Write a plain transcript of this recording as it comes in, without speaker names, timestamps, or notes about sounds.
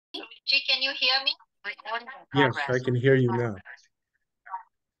Can you hear me? Yes, I can hear you now.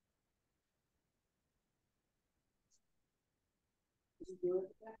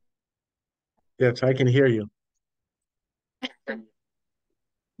 Yes, I can hear you.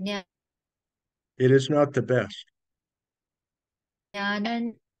 Yeah. It is not the best.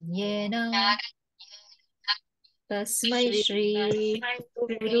 ज्ञानञ्जनेन तस्मै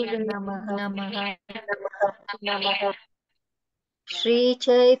श्रीगुरुवे नमः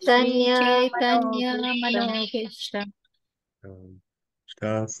श्रीचैतन्यमनोभीष्टम् Sthapitam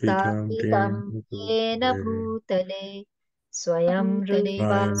स्थापितं Dena येन भूतले स्वयं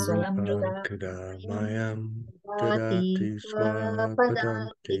रूपा Kada स्वयं Mayam ददाति Dadati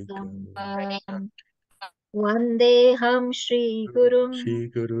स्वपदान्तिकम् Swapadantikam वन्देऽहं श्रीगुरुं Shri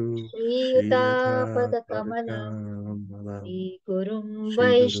Guru Shri Yuta श्रीयुतापदकमलं Padakamalam श्रीगुरुं Shri Guru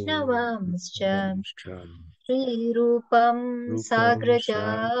वैष्णवांश्च Vamscham श्रीरूपं Rupam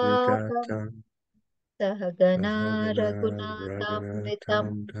साग्रजातं Sagrajatam सहगना Sahagana रघुनाथामृतं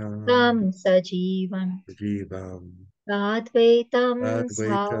Raghunatam तं Tam सजीवम् Jivam साद्वैतं Advaitam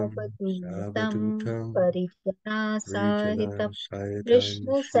सावधूतं Savadutam परिजनासाहितं Rijana Sayatam Sri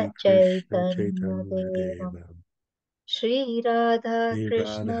Krishna Chaitanya कृष्णसचैतन्यदेवम् Devam Sri Radha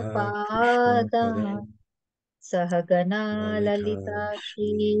Krishna श्रीराधाकृष्णपादान् Padam सहगना Lalita Lalita Shri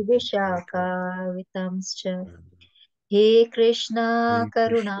Advaita श्रीविशाखावितांश्च हे Krishna Hare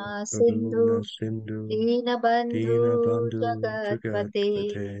करुणा Krishna Sindhu Karuna Sindhu दीनबन्धु Dina Bandhu जगत्पते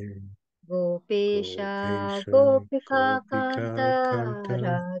Jagatpate गोपेशा Gopesha गोपिकान्त Gopika Kanta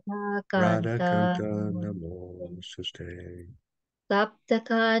Radhakant Radhakanta नमोऽस्तुते। Namo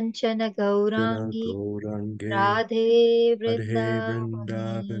तप्तकाञ्चन Jana गौराङ्गी Gaurange Radhe Radhe Vrindavan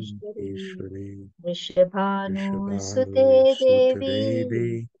Vrindavaneshwari Ishwari वृषभानुसुते Vrishabhanu देवी Sutadevi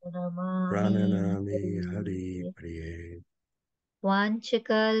प्रणमामि Prananami Hari Hari Priye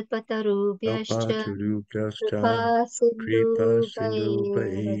वाञ्छकल्पतरुभ्यश्च कृपा Kalpatarubhyascha Kripa Sindhu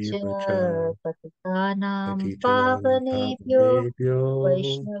सिन्धुभैव च Bhaivacha पतितानां Patitanam पावनेभ्यो Pavanebhyo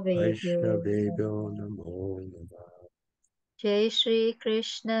वैष्णवेभ्यो Vaishnavebhyo नमः। Namo Namah जय श्री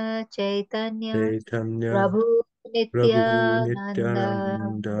कृष्ण चैतन्य Chaitanya प्रभु Prabhu Nityanand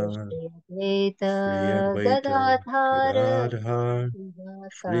Nityananda Shri Advaita Sri Advaita Gadadhar Gadadhar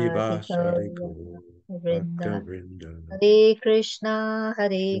श्रीवासादि Srivasadi Gaur वृंद Bhakta Vrinda Hare Krishna Krishna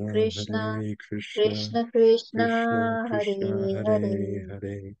Hare Krishna Krishna Krishna Krishna Hare Krishna Hare Hare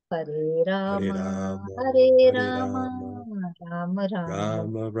Hare Hare Ram Hare Rama Hare Hare Ram Rama Ram Ram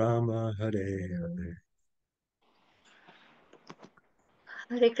Rama Rama Hare Hare Hare.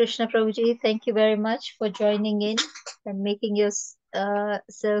 Hare Krishna Prabhuji, thank you very much for joining in and making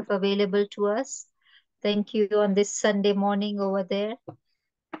yourself available to us. Thank you on this Sunday morning over there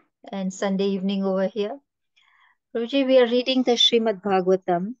and Sunday evening over here. Prabhuji, we are reading the Srimad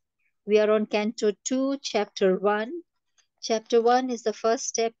Bhagavatam. We are on Canto 2, Chapter 1. Chapter 1 is the first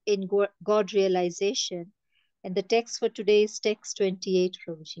step in God realization. And the text for today is text 28,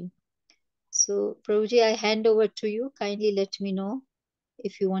 Prabhuji. So, Prabhuji, I hand over to you. Kindly let me know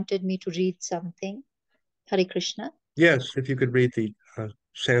if you wanted me to read something. Hare Krishna. Yes, if you could read the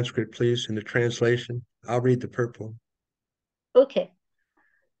Sanskrit, please, in the translation. I'll read the purple. Okay.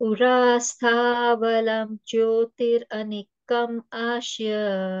 Uraस्थावलं ज्योतिरनिकम्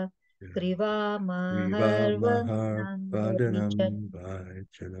आश्य Viva Mahar ग्रीवामहर्वन्नं Vadanam दधिचन्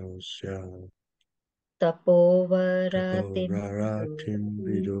Vajanosya तपोवरतिं Taporaratim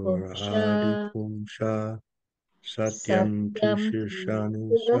Vidura पुंसा Adi Pumsha Satyam सत्यं Tishirshanu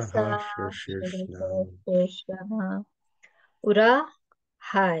शिवसा Sahasrashishna. Krishna Ura,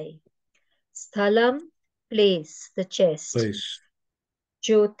 high. Sthalam, place, the chest. Place,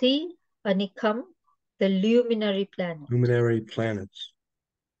 Jyoti, Anikam, the luminary planet. luminary planets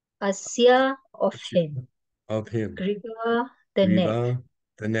Asya, of him. of him. Griva, the neck. Riva,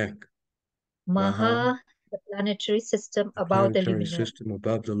 the neck. Maha, Maha, the planetary system the above the planetary luminary. system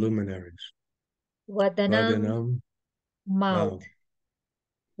above the luminaries. Vadanam, Vadanam, mouth. mouth.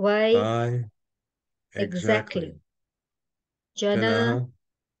 Why? I, exactly. Exactly. Jana, Jana,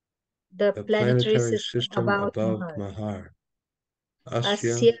 the the planetary planetary system system about above Mahar. Mahar.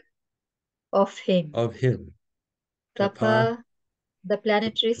 Asya, Asya, of him. of him. Tapa, Tapa, the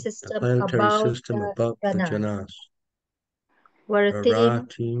planetary the system planetary about system the above the Janas. Janas. Varatim,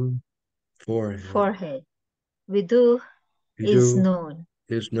 Varatim, forehead. forehead. Vidu is Vidu known.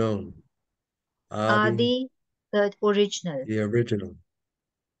 is known. Adi, Adi, the original. the original.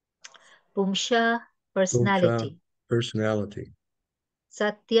 Pumsha, Pumcha, personality. personality.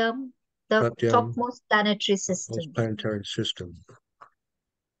 Satyam, the Satyam, topmost planetary most system. planetary system.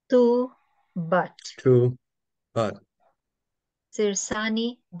 Tu, but. Two, but.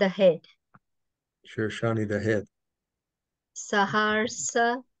 Sirsani, the head. Shirshani, the head.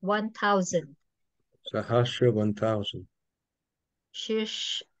 Saharsa, 1,000. Sahasra, 1,000.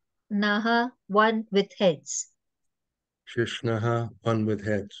 Shishnaha, one with heads. Shishnaha, one with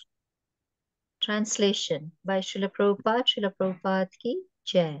heads. Translation by Srila Prabhupada, Srila Prabhupada ki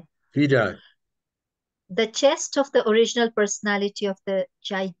Jai. Vijay. The chest of the original personality of the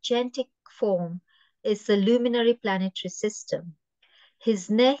gigantic form is the luminary planetary system. His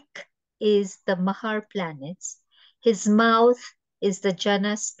neck is the Mahar planets, his mouth is the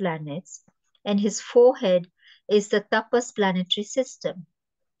Janas planets, and his forehead is the Tapas planetary system.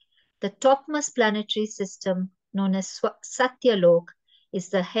 The topmost planetary system, known as Satyalok, is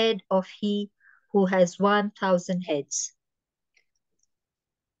the head of he who has 1,000 heads.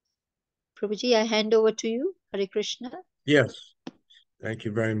 Prabhuji, I hand over to you. Hare Krishna. Yes. Thank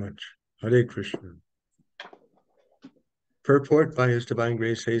you very much. Hare Krishna. Purport by His Divine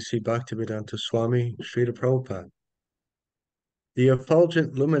Grace A.C. Bhaktivedanta Swami, Srila Prabhupada. The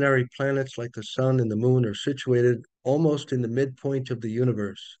effulgent luminary planets like the sun and the moon are situated almost in the midpoint of the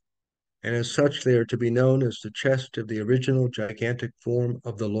universe, and as such they are to be known as the chest of the original gigantic form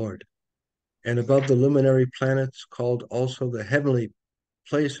of the Lord. And above the luminary planets, called also the heavenly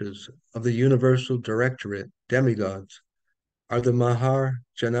places of the universal directorate, demigods, are the Mahar,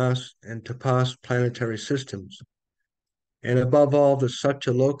 Janas, and Tapas planetary systems, and above all the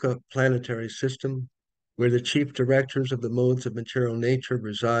Satyaloka planetary system, where the chief directors of the modes of material nature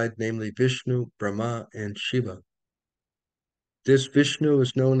reside, namely Vishnu, Brahma, and Shiva. This Vishnu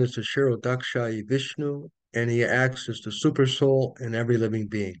is known as the Shirodakshayi Vishnu, and he acts as the supersoul in every living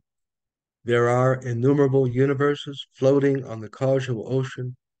being. There are innumerable universes floating on the causal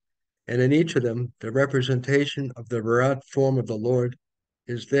ocean, and in each of them, the representation of the Virat form of the Lord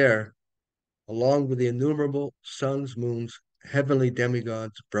is there, along with the innumerable suns, moons, heavenly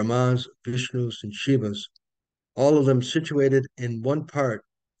demigods, Brahmas, Vishnus, and Shivas, all of them situated in one part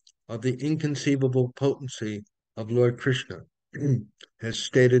of the inconceivable potency of Lord Krishna, as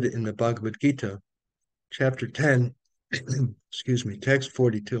stated in the Bhagavad Gita, chapter 10, text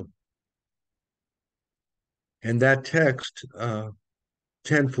 42. And that text,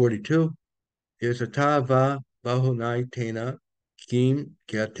 1042, is Atava Bahunaitena Kim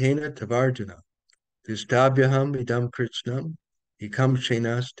Gyatena Tavarjana. Vistabhyaham idam Krishnam ekam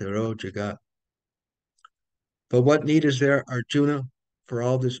shenas tero jagat. But what need is there, Arjuna, for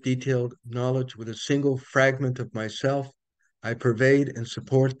all this detailed knowledge? With a single fragment of myself, I pervade and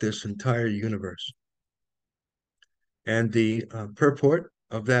support this entire universe. And the purport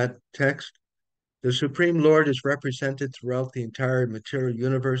of that text, the Supreme Lord is represented throughout the entire material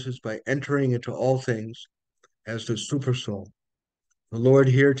universes by entering into all things as the Supersoul. The Lord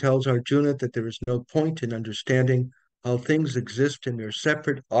here tells Arjuna that there is no point in understanding how things exist in their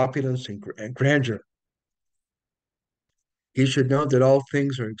separate opulence and grandeur. He should know that all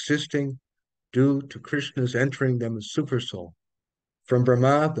things are existing due to Krishna's entering them as Supersoul. From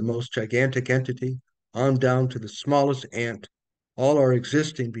Brahma, the most gigantic entity, on down to the smallest ant, all are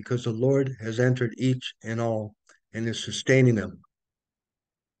existing because the Lord has entered each and all and is sustaining them.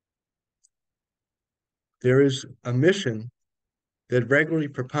 There is a mission that regularly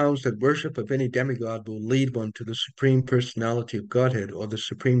propounds that worship of any demigod will lead one to the Supreme Personality of Godhead or the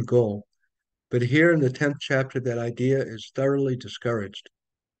Supreme Goal. But here in the 10th chapter, that idea is thoroughly discouraged.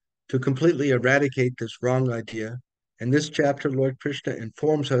 To completely eradicate this wrong idea, in this chapter, Lord Krishna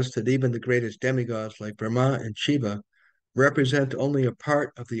informs us that even the greatest demigods like Brahma and Shiva represent only a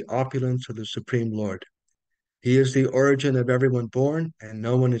part of the opulence of the Supreme Lord. He is the origin of everyone born, and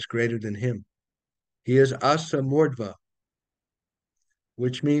no one is greater than him. He is Asa Mordva,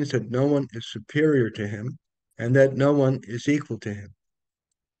 which means that no one is superior to him and that no one is equal to him.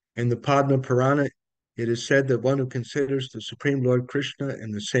 In the Padma Purana, it is said that one who considers the Supreme Lord Krishna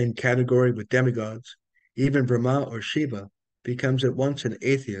in the same category with demigods, even Brahma or Shiva, becomes at once an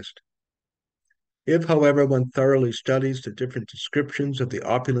atheist. If, however, one thoroughly studies the different descriptions of the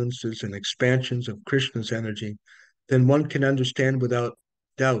opulences and expansions of Krishna's energy, then one can understand without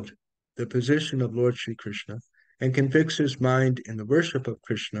doubt the position of Lord Sri Krishna and can fix his mind in the worship of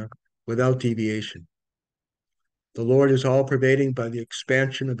Krishna without deviation. The Lord is all-pervading by the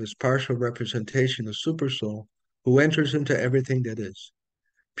expansion of his partial representation of Supersoul, who enters into everything that is.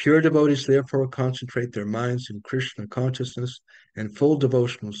 Pure devotees therefore concentrate their minds in Krishna consciousness and full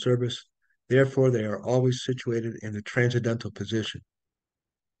devotional service. Therefore, they are always situated in a transcendental position.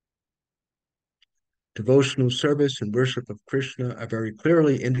 Devotional service and worship of Krishna are very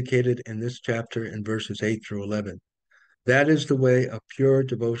clearly indicated in this chapter in verses 8 through 11. That is the way of pure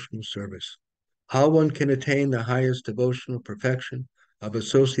devotional service. How one can attain the highest devotional perfection of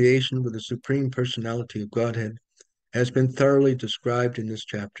association with the Supreme Personality of Godhead has been thoroughly described in this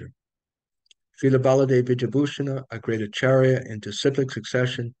chapter. Srila Baladev Vijabhushana, a great acharya in disciplic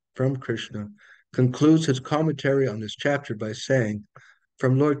succession from Krishna, concludes his commentary on this chapter by saying,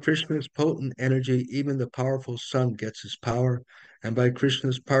 from Lord Krishna's potent energy, even the powerful sun gets his power, and by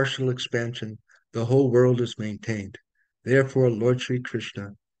Krishna's partial expansion, the whole world is maintained. Therefore, Lord Sri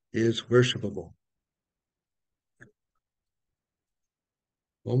Krishna is worshipable.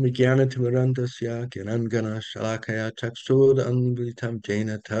 Om Jnanatimirandasya Gyanangana Shalakaya Chaksud Anvitam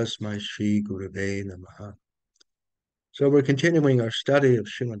Jaina Tasmai Shri Gurave Namaha. So we're continuing our study of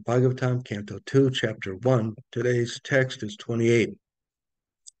Srimad Bhagavatam, Canto 2, Chapter 1. Today's text is 28.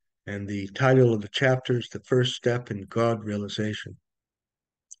 And the title of the chapter is The First Step in God Realization.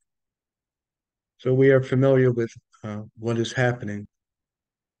 So we are familiar with what is happening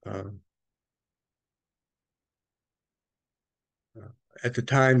at the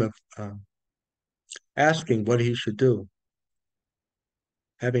time of asking what he should do,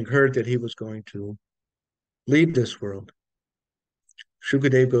 having heard that he was going to leave this world.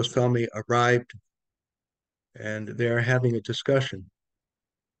 Shukadev Goswami arrived, and they are having a discussion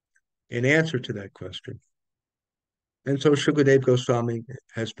in answer to that question. And so Shukadev Goswami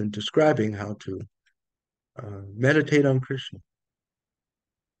has been describing how to meditate on Krishna,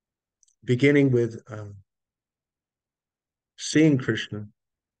 beginning with seeing Krishna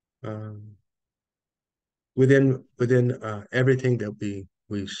within everything that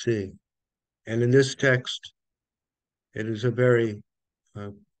we see. And in this text, it is a very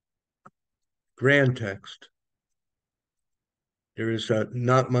grand text. There is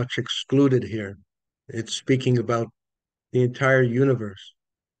not much excluded here. It's speaking about the entire universe.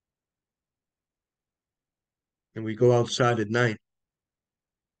 And we go outside at night.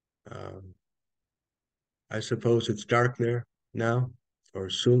 I suppose it's dark there now or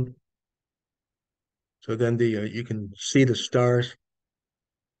soon. So then you can see the stars,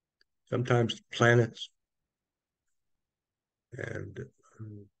 sometimes planets, and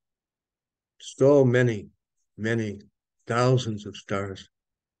so many, many thousands of stars.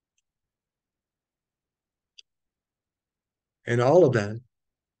 And all of that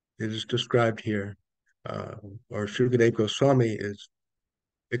is described here, or Shukadev Goswami is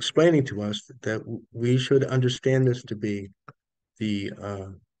explaining to us that we should understand this to be the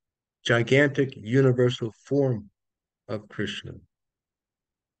gigantic universal form of Krishna.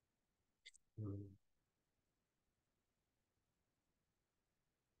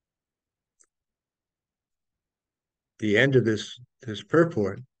 The end of this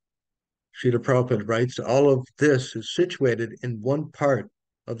purport, Srila Prabhupada writes, all of this is situated in one part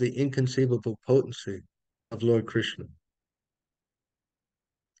of the inconceivable potency of Lord Krishna.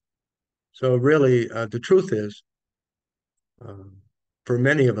 So really, the truth is, for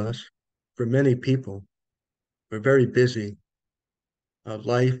many of us, for many people, we're very busy.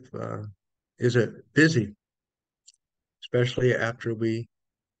 Life is busy, especially after we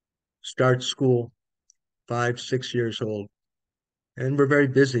start school, 5, 6 years old. And we're very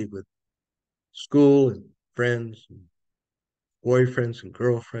busy with school and friends, and boyfriends and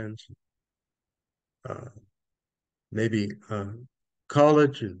girlfriends, maybe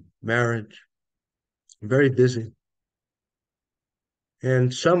college and marriage. Very busy.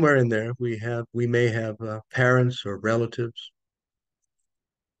 And somewhere in there, we may have parents or relatives,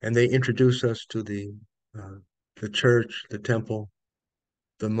 and they introduce us to the church, the temple,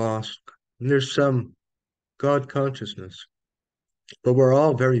 the mosque. And there's some God consciousness, but we're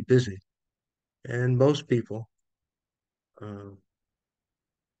all very busy. And most people, uh,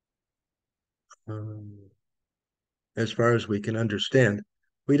 um, as far as we can understand,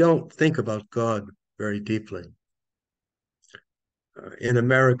 we don't think about God very deeply. In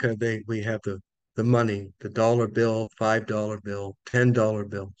America, we have the money, the dollar bill, $5 bill, $10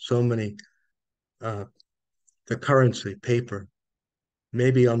 bill, so many, the currency, paper,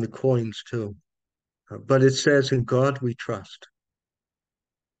 maybe on the coins too. But it says, in God we trust.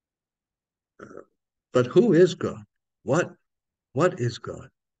 But who is God? What is God?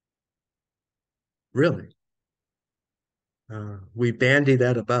 Really? We bandy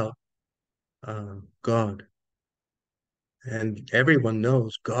that about God. And everyone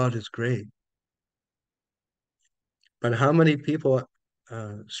knows God is great. But how many people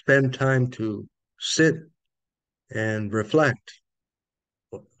spend time to sit and reflect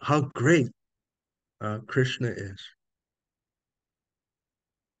how great Krishna is?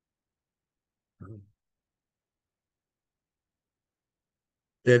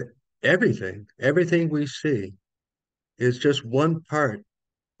 That everything we see is just one part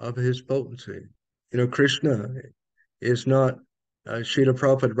of his potency. Krishna is not, Srila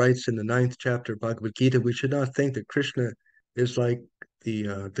Prabhupada writes in the ninth chapter of Bhagavad Gita, we should not think that Krishna is like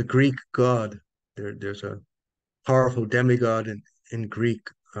the Greek god. There's a powerful demigod in Greek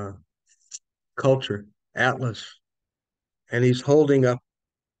culture, Atlas, and he's holding up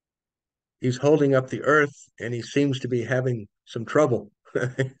the earth, and he seems to be having some trouble.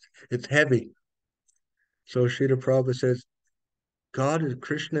 It's heavy. So Srila Prabhupada says, God is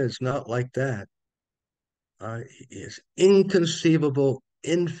Krishna is not like that. He is inconceivable,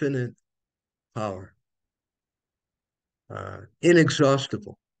 infinite power,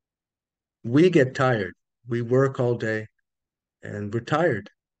 inexhaustible. We get tired. We work all day and we're tired.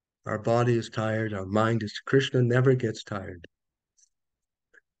 Our body is tired. Our mind is. Krishna never gets tired.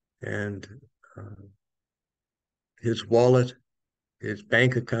 And uh, his wallet, his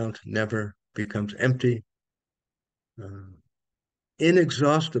bank account never becomes empty. Uh,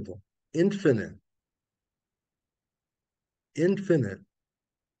 Inexhaustible, infinite, infinite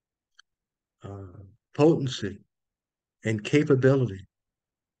uh, potency and capability,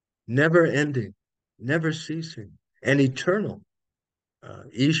 never ending, never ceasing, and eternal.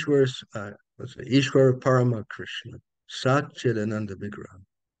 Ishwara Parama Krishna, Satchit Ananda Vigraha.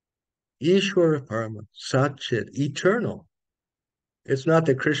 Ishwara Parama, Satchit, eternal. It's not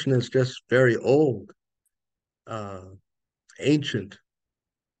that Krishna is just very old, uh, ancient,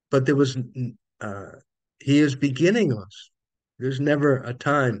 but uh, he is beginning us. There's never a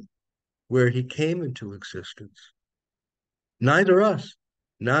time where he came into existence. Neither us.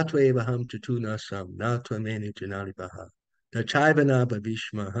 Natva evaham tutunasam, natva meni janali baha. Nachaivana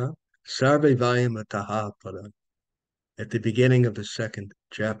bhavishmaha, sarve vayam ataha pada. At the beginning of the second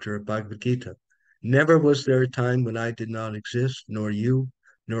chapter of Bhagavad Gita. Never was there a time when I did not exist, nor you,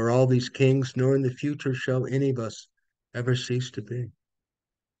 nor all these kings, nor in the future shall any of us ever cease to be.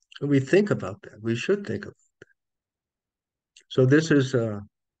 So we think about that. We should think of it. So this is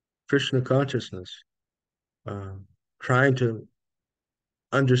Krishna consciousness, uh, trying to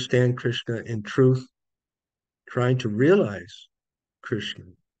understand Krishna in truth, trying to realize Krishna.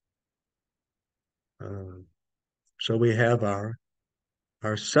 Uh, so we have our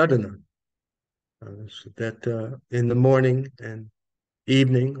sadhana, so that in the morning and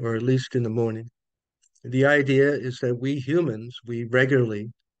evening, or at least in the morning, the idea is that we humans, we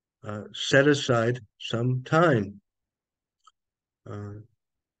regularly set aside some time uh,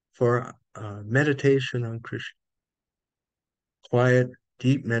 for meditation on Krishna, quiet,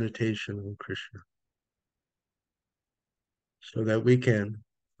 deep meditation on Krishna, so that we can,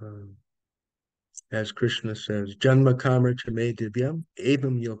 as Krishna says, Janma Kamar Chame Divyam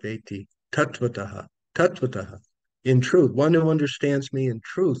Evam Yoveti Tatvataha, Tatvataha. In truth, one who understands me in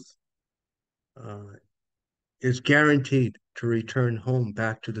truth uh, is guaranteed to return home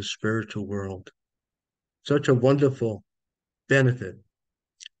back to the spiritual world. Such a wonderful benefit,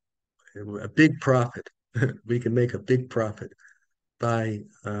 a big profit. We can make a big profit by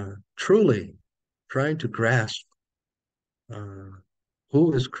truly trying to grasp uh,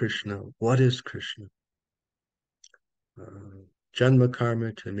 who is Krishna, what is Krishna. Janma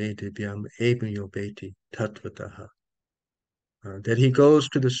karma tame divyam evam tatvataha. That he goes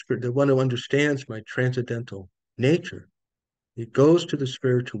to the spirit, the one who understands my transcendental nature. He goes to the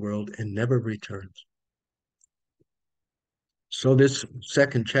spiritual world and never returns. So this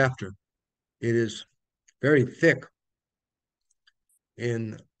second chapter, it is very thick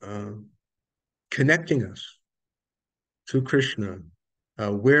in connecting us to Krishna,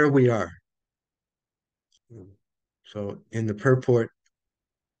 where we are. So in the purport,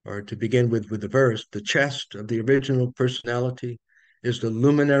 or to begin with the verse, the chest of the original personality is the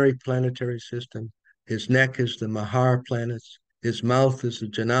luminary planetary system. His neck is the Mahar planets. His mouth is the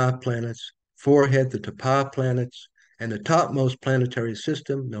Jana planets. Forehead, the Tapa planets. And the topmost planetary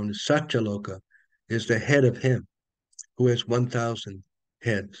system, known as Satyaloka, is the head of him who has 1,000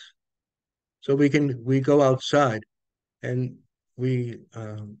 heads. So we go outside and we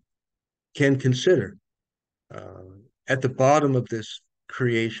can consider uh, at the bottom of this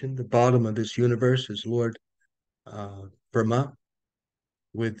creation, the bottom of this universe is Lord Brahma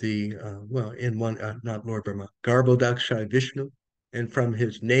with in one, not Lord Brahma, Garbhodakshai Vishnu, and from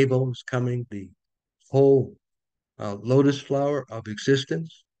his navel is coming the whole lotus flower of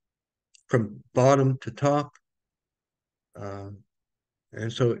existence from bottom to top. Uh,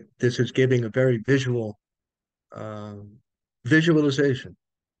 and so this is giving a very visual visualization.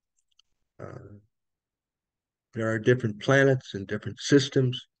 Uh, there are different planets and different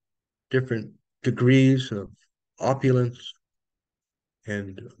systems, different degrees of opulence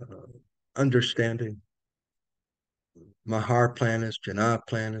and understanding. Mahar planets, Jana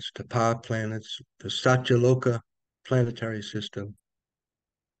planets, Tapa planets, the Satyaloka planetary system.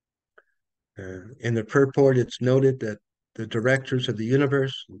 In the purport, it's noted that the directors of the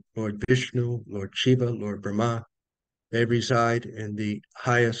universe, Lord Vishnu, Lord Shiva, Lord Brahma, they reside in the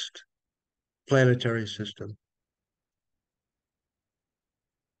highest planetary system.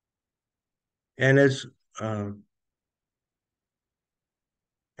 And uh,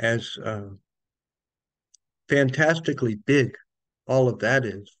 as fantastically big all of that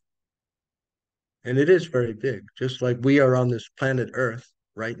is, and it is very big, just like we are on this planet Earth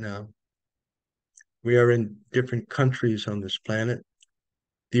right now. We are in different countries on this planet.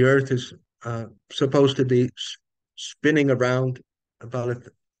 The Earth is supposed to be spinning around about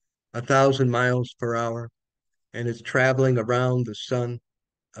 1,000 miles per hour, and it's traveling around the sun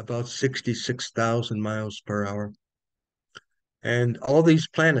about 66,000 miles per hour. And all these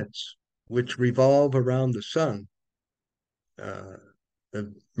planets, which revolve around the sun, uh,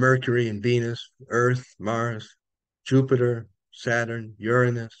 the Mercury and Venus, Earth, Mars, Jupiter, Saturn,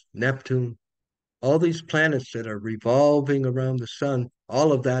 Uranus, Neptune, all these planets that are revolving around the sun,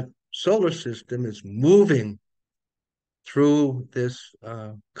 all of that solar system is moving through this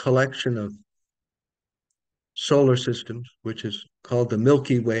collection of solar systems, which is called the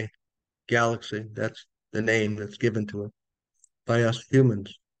Milky Way galaxy. That's the name that's given to it by us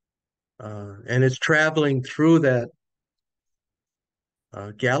humans. And it's traveling through that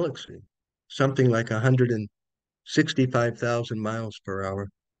galaxy, something like 165,000 miles per hour,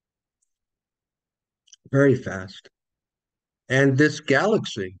 very fast. And this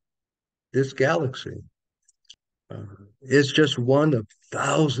galaxy uh, is just one of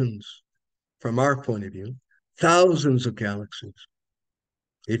thousands, from our point of view, thousands of galaxies.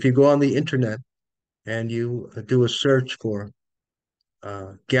 If you go on the internet and you do a search for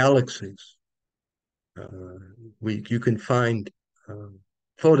galaxies, uh, you can find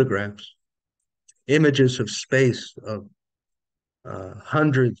photographs, images of space of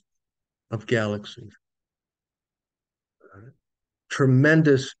hundreds of galaxies,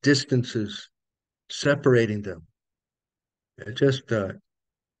 tremendous distances separating them. It just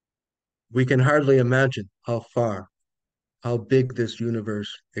we can hardly imagine how far, how big this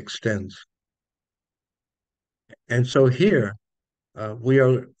universe extends. And so here we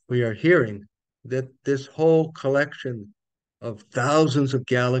are hearing that this whole collection of thousands of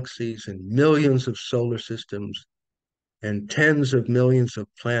galaxies and millions of solar systems and tens of millions of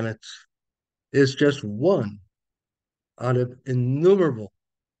planets is just one out of innumerable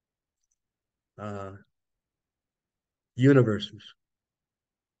uh, universes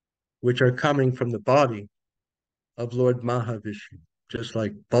which are coming from the body of Lord Mahavishnu, just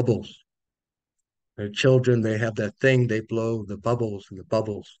like bubbles. Their children, they have that thing, they blow the bubbles, and the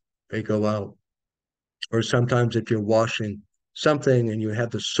bubbles, they go out. Or sometimes if you're washing something and you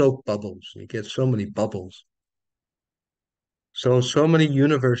have the soap bubbles, you get so many bubbles. So many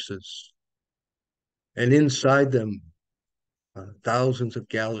universes, and inside them, thousands of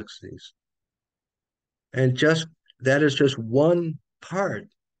galaxies. And just that is just one part,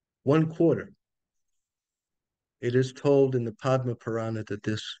 one quarter. It is told in the Padma Purana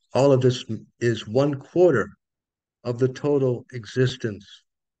that all of this is one quarter of the total existence,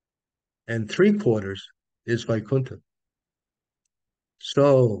 and three quarters is Vaikuntha.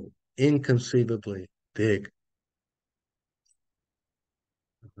 So inconceivably big.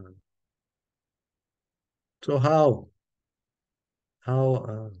 So how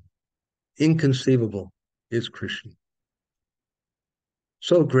inconceivable is Krishna?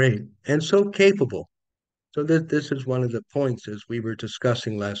 So great and so capable. So this is one of the points as we were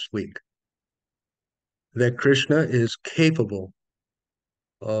discussing last week, that Krishna is capable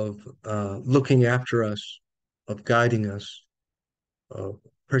of looking after us, of guiding us, of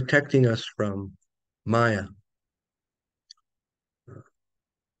protecting us from Maya.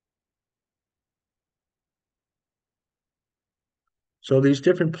 So these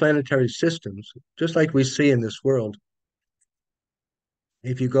different planetary systems, just like we see in this world,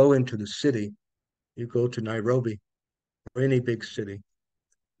 if you go into the city, you go to Nairobi or any big city,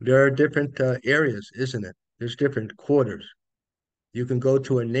 there are different areas, isn't it? There's different quarters. You can go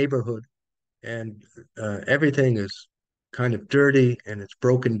to a neighborhood and everything is kind of dirty and it's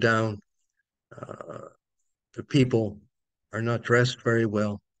broken down. Uh, the people are not dressed very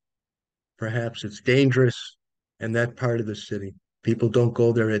well. Perhaps it's dangerous in that part of the city. People don't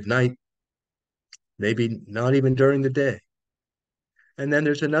go there at night, maybe not even during the day. And then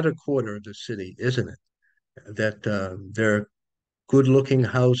there's another quarter of the city, isn't it? That there are good looking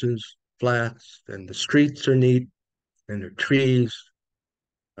houses, flats, and the streets are neat, and there are trees,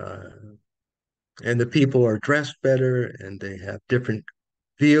 uh, and the people are dressed better, and they have different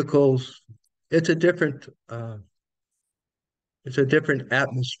vehicles. It's a different it's a different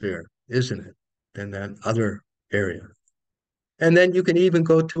atmosphere, isn't it, than that other area. And then you can even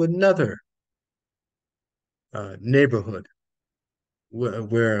go to another neighborhood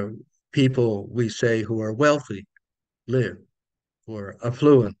where people we say who are wealthy live, who are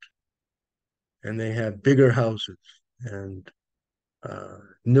affluent, and they have bigger houses and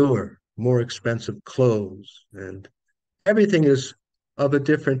newer, more expensive clothes, and everything is of a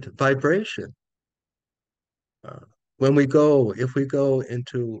different vibration. Uh, if we go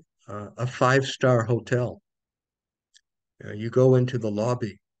into a five-star hotel, you go into the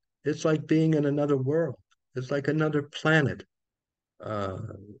lobby, it's like being in another world. It's like another planet. Uh,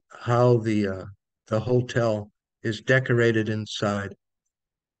 how the hotel is decorated inside.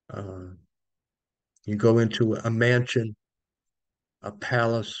 Uh, you go into a mansion, a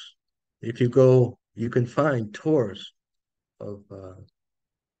palace. If you go, you can find tours of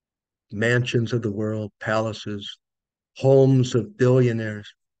mansions of the world, palaces, homes of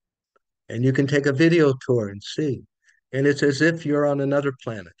billionaires, and you can take a video tour and see. And it's as if you're on another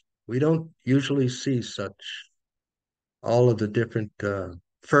planet. We don't usually see such all of the different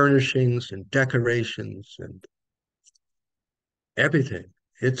furnishings and decorations and everything.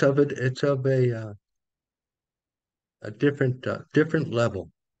 It's of a different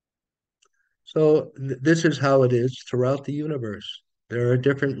level. So this is how it is throughout the universe. There are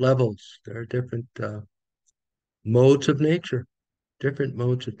different levels. There are different modes of nature. Different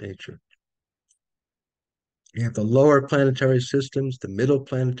modes of nature. You have the lower planetary systems, the middle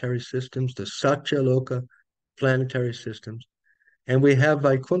planetary systems, the Satyaloka planetary systems, and we have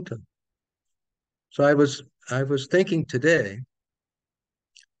Vaikuntha. So I was thinking today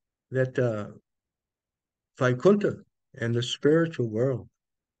that Vaikuntha and the spiritual world,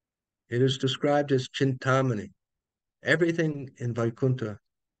 it is described as Chintamani. Everything in Vaikuntha,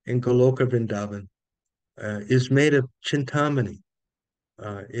 in Goloka Vrindavan, is made of Chintamani.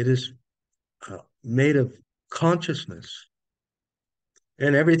 It is made of consciousness,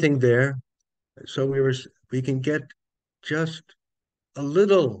 and everything there. So we can get just a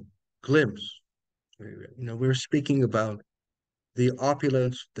little glimpse. We're speaking about the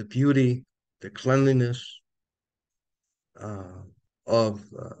opulence, the beauty, the cleanliness uh, of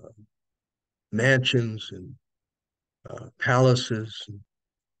mansions and palaces, and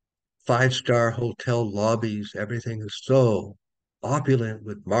five-star hotel lobbies. Everything is so opulent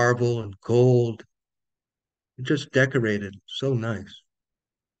with marble and gold, just decorated, so nice.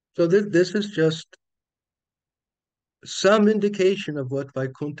 So this is just some indication of what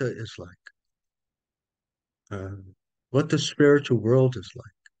Vaikuntha is like, uh, what the spiritual world is like.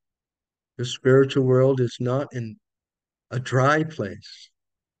 The spiritual world is not in a dry place.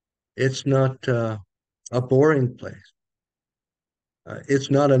 It's not a boring place.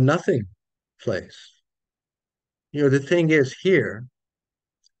 It's not a nothing place. The thing is here,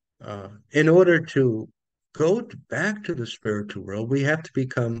 in order to back to the spiritual world, we have to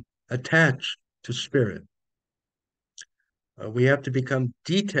become attached to spirit. We have to become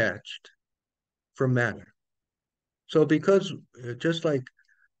detached from matter. So, because just like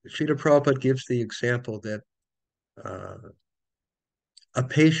Srila Prabhupada gives the example that uh, a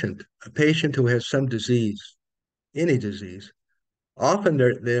patient who has some disease, any disease, often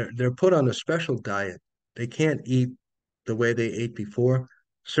they're put on a special diet. They can't eat the way they ate before.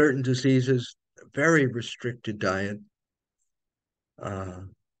 Certain diseases, very restricted diet. Uh,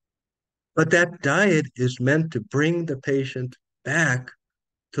 but that diet is meant to bring the patient back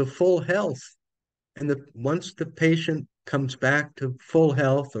to full health. And once the patient comes back to full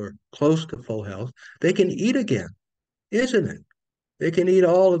health or close to full health, they can eat again, isn't it? They can eat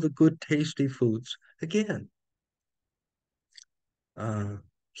all of the good, tasty foods again. Uh,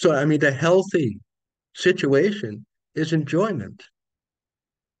 so, I mean, the healthy situation is enjoyment.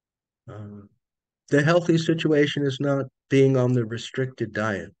 Uh, the healthy situation is not being on the restricted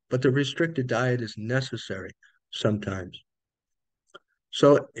diet, but the restricted diet is necessary sometimes.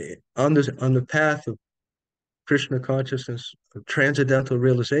 So, on the path of Krishna consciousness, of transcendental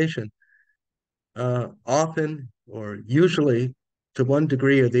realization, often or usually to one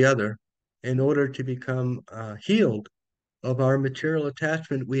degree or the other, in order to become healed of our material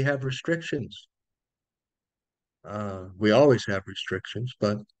attachment, we have restrictions. We always have restrictions,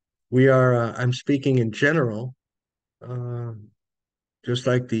 but I'm speaking in general, uh, just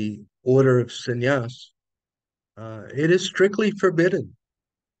like the order of sannyas, it is strictly forbidden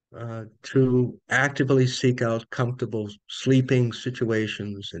to actively seek out comfortable sleeping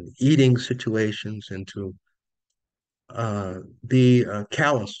situations and eating situations and to be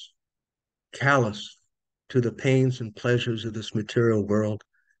callous callous to the pains and pleasures of this material world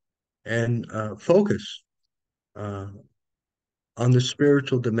and focus uh, on the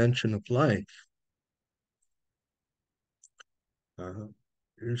spiritual dimension of life. Uh,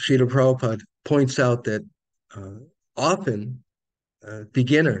 Srila Prabhupada points out that uh, often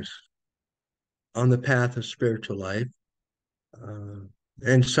beginners on the path of spiritual life, uh,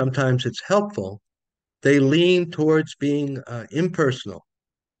 and sometimes it's helpful, they lean towards being impersonal,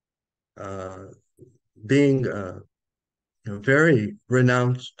 uh, being very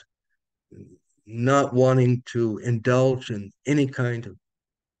renounced, not wanting to indulge in any kind of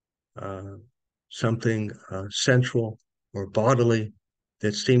uh, something sensual or bodily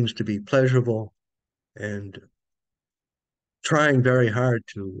that seems to be pleasurable, and trying very hard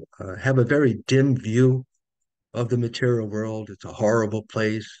to have a very dim view of the material world. It's a horrible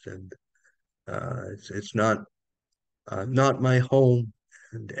place, and it's not my home,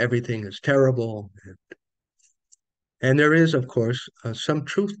 and everything is terrible. And there is, of course, some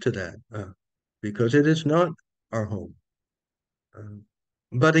truth to that, because it is not our home. Um,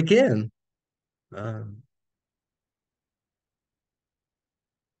 but again, um,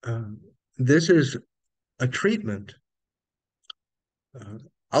 um, this is a treatment, uh,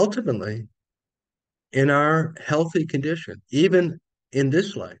 ultimately, in our healthy condition, even in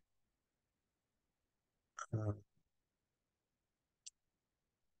this life. Uh,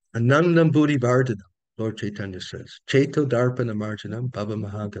 Anandam Buddhi Vardhanam, Lord Chaitanya says, Cheto Darpana Marjanam, Bhava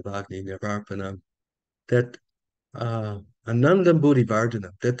Mahagavagni Nivarpanam, that Anandam Buddhi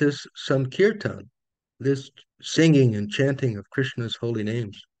Vardhanam, that this Sankirtan, this singing and chanting of Krishna's holy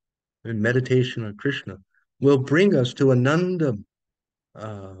names and meditation on Krishna, will bring us to Anandam,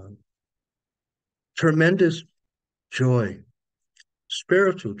 uh, tremendous joy,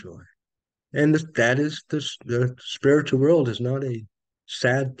 spiritual joy. And that is the spiritual world is not a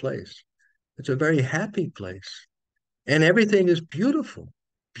sad place. It's a very happy place. And everything is beautiful,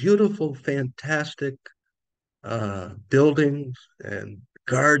 beautiful, fantastic buildings and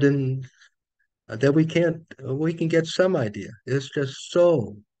gardens that we can get some idea. It's just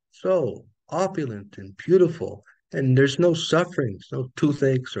so opulent and beautiful. And there's no sufferings, no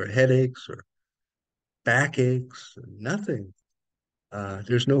toothaches or headaches or backaches, nothing.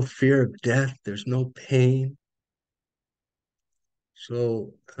 There's no fear of death. There's no pain.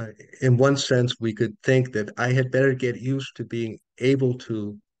 So, in one sense, we could think that I had better get used to being able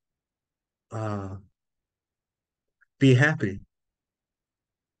to uh, be happy,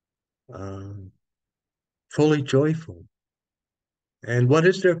 um, fully joyful. And what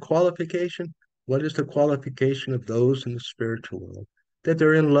is their qualification? What is the qualification of those in the spiritual world? That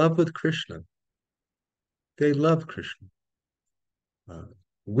they're in love with Krishna. They love Krishna. Uh,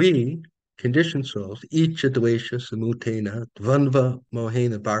 we, conditioned souls, ichadvesha samutena dvanva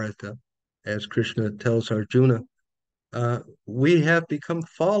mohena bharata, as Krishna tells Arjuna, we have become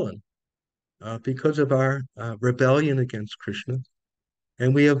fallen because of our rebellion against Krishna.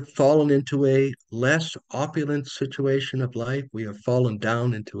 And we have fallen into a less opulent situation of life. We have fallen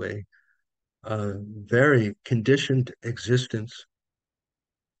down into a very conditioned existence,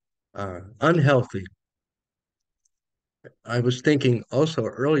 unhealthy. I was thinking also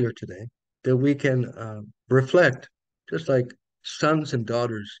earlier today that we can reflect, just like sons and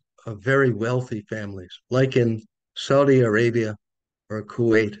daughters of very wealthy families, like in Saudi Arabia or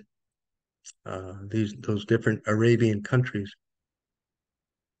Kuwait, those different Arabian countries,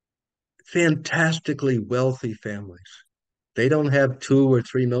 fantastically wealthy families. They don't have $2 or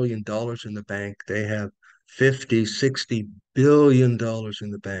 $3 million in the bank. They have 50, 60 billion dollars in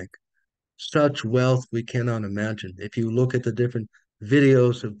the bank. Such wealth we cannot imagine. If you look at the different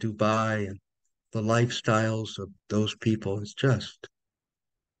videos of Dubai and the lifestyles of those people,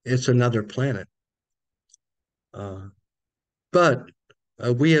 it's another planet. Uh, but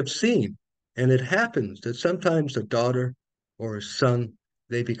we have seen, and it happens that sometimes a daughter or a son,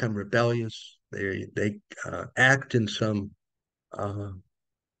 they become rebellious. They act in some uh,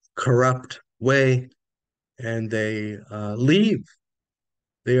 corrupt way, and they leave.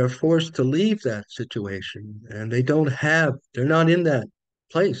 They are forced to leave that situation, and they're not in that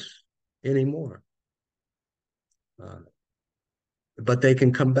place anymore. Uh, but they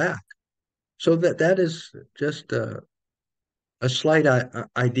can come back. So that is just a slight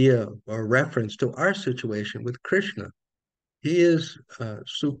idea or reference to our situation with Krishna. He is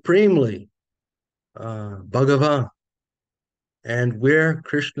supremely Bhagavan, and where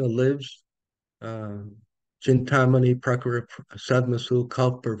Krishna lives, uh, Chintamani Prakara Sadmasu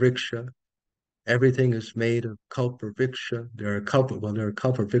Kalpa Vriksha. Everything is made of Kalpa Vriksha. There are Kalpa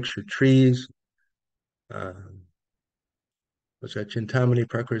Vriksha trees. Uh, What's that? Chintamani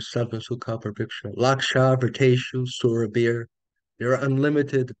Prakar Sattva Sukha Picture. Laksha Virteshu Surabir. There are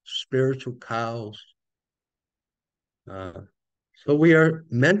unlimited spiritual cows. So we are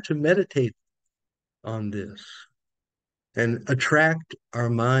meant to meditate on this and attract our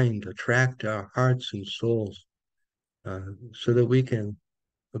mind, attract our hearts and souls, so that we can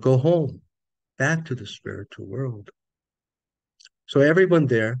go home, back to the spiritual world. So everyone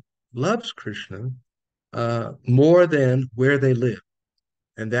there loves Krishna more than where they live,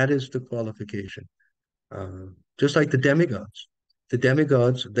 and that is the qualification. Just like the demigods. The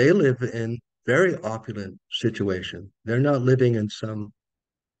demigods, they live in very opulent situation. They're not living in some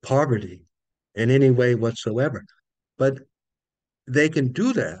poverty in any way whatsoever. But they can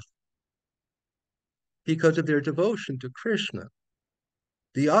do that because of their devotion to Krishna.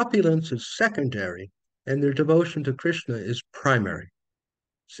 The opulence is secondary, and their devotion to Krishna is primary.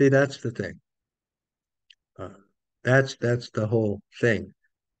 See, that's the thing. Uh, that's the whole thing.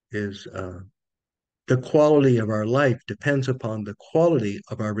 Is the quality of our life depends upon the quality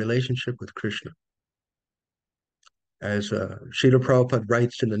of our relationship with Krishna. As Srila Prabhupada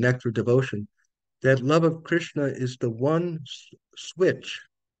writes in the Nectar Devotion, that love of Krishna is the one switch,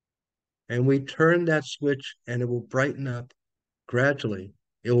 and we turn that switch, and it will brighten up gradually.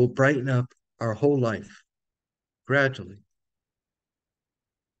 It will brighten up our whole life gradually.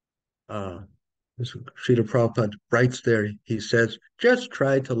 Uh, Srila Prabhupada writes there, he says, just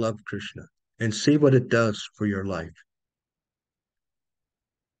try to love Krishna and see what it does for your life.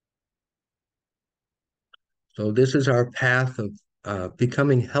 So this is our path of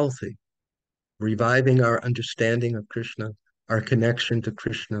becoming healthy, reviving our understanding of Krishna, our connection to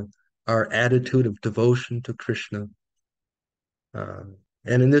Krishna, our attitude of devotion to Krishna. And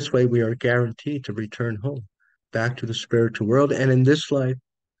in this way, we are guaranteed to return home, back to the spiritual world. And in this life,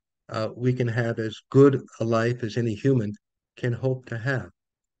 we can have as good a life as any human can hope to have.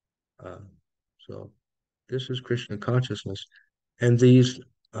 Uh, so this is Krishna consciousness. And this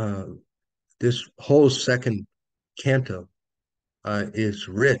whole second canto is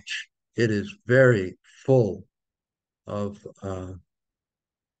rich. It is very full of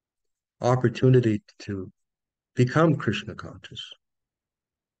opportunity to become Krishna conscious.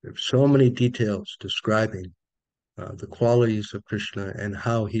 There's so many details describing the qualities of Krishna and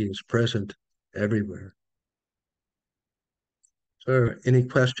how he is present everywhere. So, any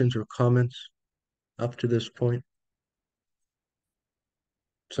questions or comments up to this point?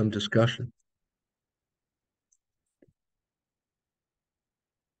 Some discussion.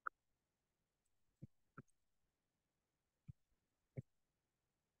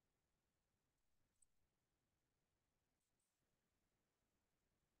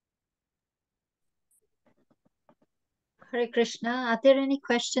 Hare Krishna. Are there any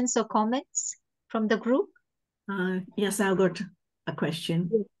questions or comments from the group? Yes, I've got a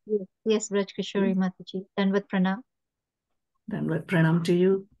question. Yes, Braj Kishori Mataji. Danvat Pranam. Danvat Pranam to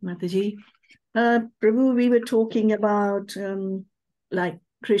you, Mataji. Prabhu, we were talking about like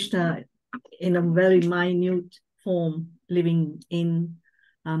Krishna in a very minute form, living in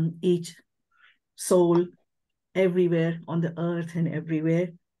each soul everywhere on the earth and everywhere.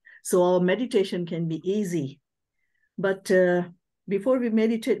 So our meditation can be easy. But before we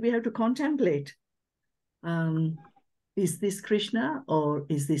meditate, we have to contemplate. Is this Krishna or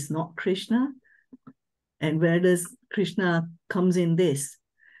is this not Krishna? And where does Krishna comes in this?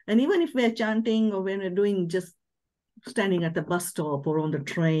 And even if we're chanting or when we're doing just standing at the bus stop or on the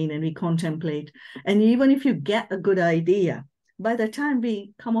train and we contemplate, and even if you get a good idea, by the time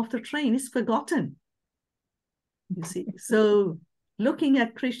we come off the train, it's forgotten. You see, so looking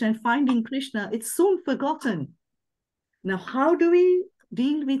at Krishna and finding Krishna, it's soon forgotten. Now, how do we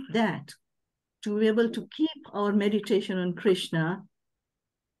deal with that to be able to keep our meditation on Krishna?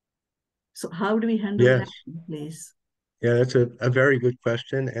 So how do we handle that, please? Yeah, that's a very good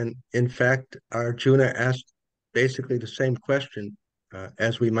question. And in fact, Arjuna asked basically the same question,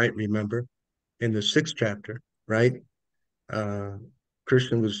 as we might remember, in the sixth chapter, right?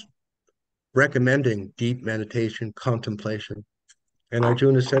 Krishna was recommending deep meditation, contemplation. And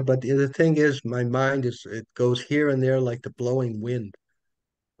Arjuna said, but the thing is, my mind it goes here and there like the blowing wind.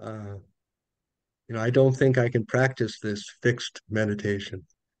 I don't think I can practice this fixed meditation.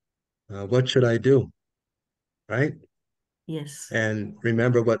 What should I do? Right? Yes. And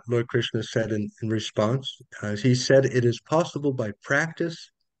remember what Lord Krishna said in response. He said, it is possible by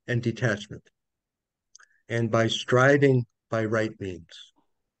practice and detachment, and by striving by right means.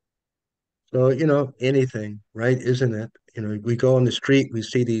 So, anything, right? Isn't it? We go on the street, we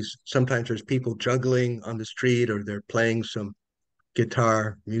see sometimes there's people juggling on the street or they're playing some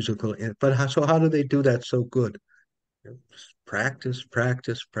guitar, musical, but so how do they do that so good? Practice,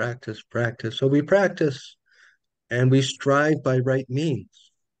 practice, practice, practice. So we practice and we strive by right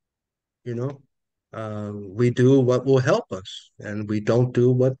means, you know. We do what will help us and we don't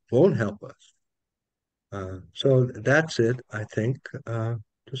do what won't help us. So that's it, I think.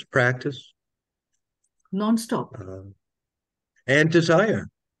 Just practice. Non-stop. And desire,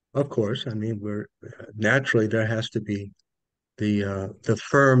 of course. I mean, we're naturally there has to be the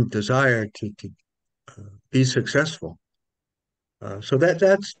firm desire to be successful. So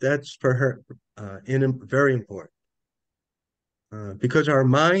that's for her very important because our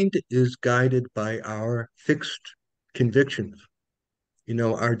mind is guided by our fixed convictions. You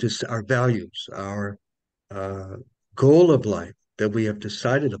know, our values, our uh, goal of life that we have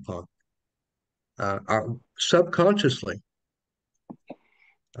decided upon, our subconsciously.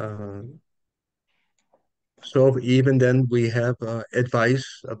 Uh, so even then, we have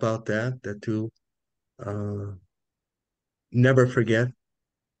advice about that to uh, never forget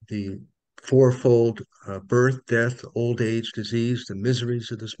the fourfold birth, death, old age, disease, the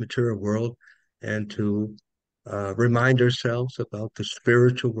miseries of this material world, and to remind ourselves about the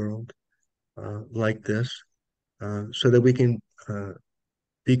spiritual world like this, so that we can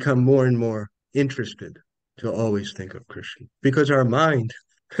become more and more interested to always think of Krishna. Because our mind,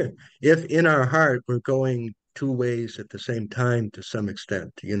 if in our heart we're going two ways at the same time to some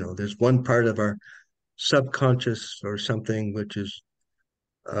extent, you know, there's one part of our subconscious or something which is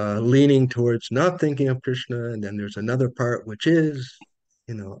leaning towards not thinking of Krishna, and then there's another part which is,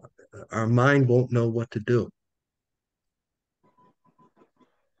 you know, our mind won't know what to do.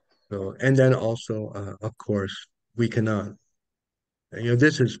 So, and then also, of course, we cannot. You know,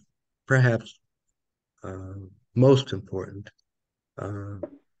 this is perhaps uh, most important. Uh,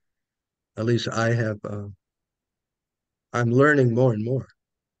 at least I'm learning more and more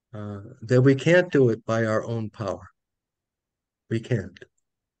that we can't do it by our own power. We can't.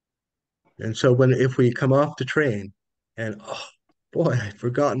 And so if we come off the train and, oh, boy, I've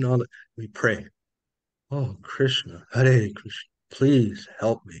forgotten all that, we pray. Oh, Krishna, Hare Krishna, please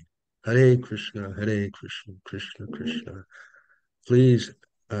help me. Hare Krishna, Hare Krishna, Krishna Krishna. Please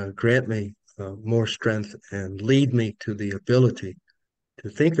grant me more strength and lead me to the ability to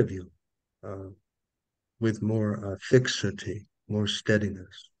think of you uh, with more fixity, more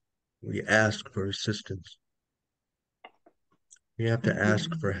steadiness. We ask for assistance. We have to ask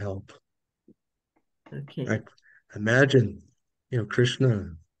for help. Okay. Imagine, you know,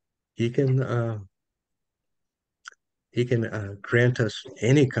 Krishna, he can grant us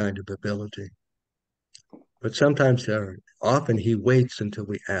any kind of ability. But sometimes, often he waits until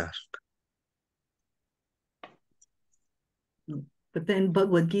we ask. But then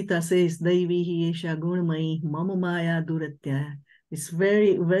Bhagavad Gita says, Daivi Esha Gunamai Mama Maya Duratya. It's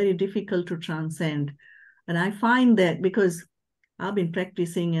very, very difficult to transcend. And I find that because I've been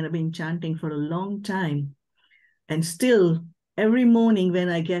practicing and I've been chanting for a long time. And still, every morning when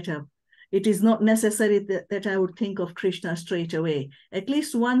I get up, it is not necessary that I would think of Krishna straight away. At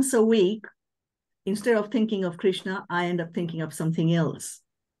least once a week, instead of thinking of Krishna, I end up thinking of something else.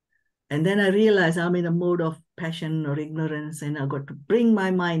 And then I realize I'm in a mode of passion or ignorance, and I've got to bring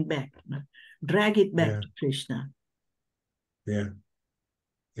my mind back, drag it back to Krishna. Yeah.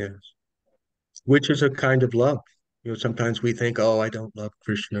 Yes. Which is a kind of love. You know, sometimes we think, oh, I don't love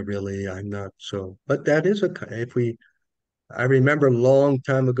Krishna really. I'm not so. But that is I remember a long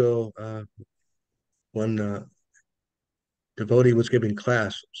time ago when devotee was giving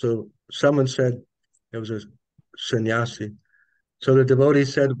class. So someone said, it was a sannyasi. So the devotee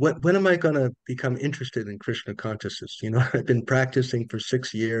said, when am I going to become interested in Krishna consciousness? You know, I've been practicing for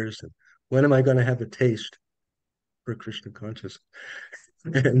 6 years. And when am I going to have a taste for Krishna consciousness?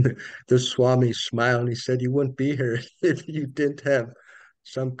 And the Swami smiled and he said, you wouldn't be here if you didn't have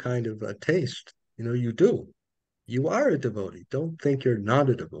some kind of a taste. You know, you do. You are a devotee. Don't think you're not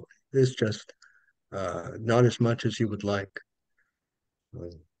a devotee. It's just not as much as you would like.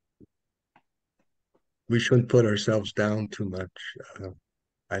 Uh, we shouldn't put ourselves down too much.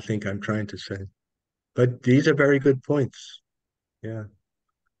 I think I'm trying to say. But these are very good points. Yeah.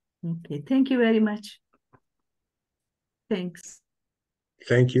 Okay, thank you very much. Thanks.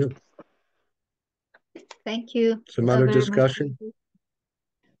 Thank you. Thank you Some other very much discussion?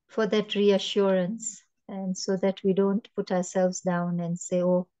 for that reassurance, and so that we don't put ourselves down and say,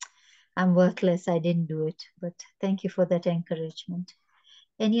 oh, I'm worthless, I didn't do it. But thank you for that encouragement.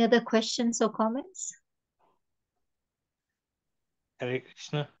 Any other questions or comments? Hare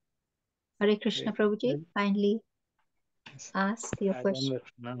Krishna. Hare Krishna, Prabhuji, kindly ask your question.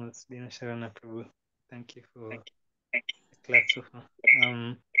 It's Dina, Sharana, Prabhu. Thank you for the class so far.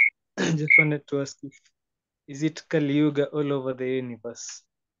 I just wanted to ask is it Kali Yuga all over the universe?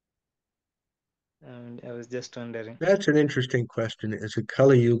 And I was just wondering. That's an interesting question. Is it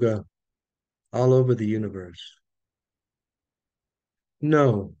Kali Yuga all over the universe?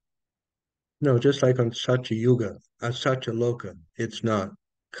 No, no, just like on Satya Yuga, Satya Loka, it's not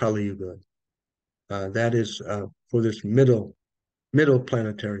Kali Yuga. That is for this middle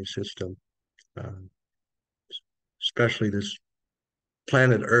planetary system, uh, especially this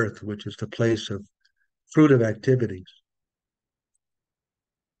planet Earth, which is the place of fruitive activities.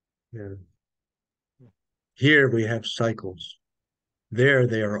 Yeah. Here we have cycles. There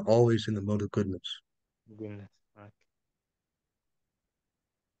they are always in the mode of goodness. Goodness.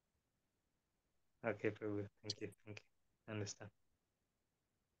 Okay, Prabhu. Thank you. Thank you. Understand.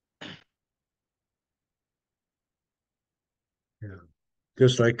 Yeah.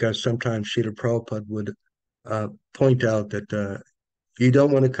 Just like sometimes Srila Prabhupada would point out that you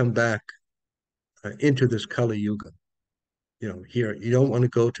don't want to come back into this Kali Yuga. Here, you don't want to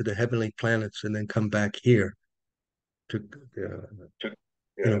go to the heavenly planets and then come back here to,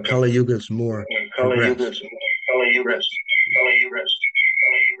 Kali Yuga is more progressed.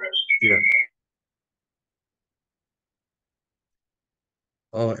 Yeah.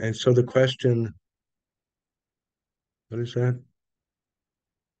 Oh, and so the question, what is that?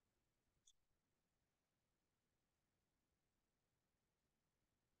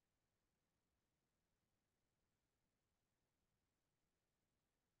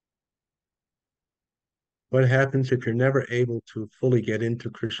 What happens if you're never able to fully get into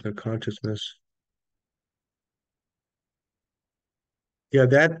Krishna consciousness? Yeah,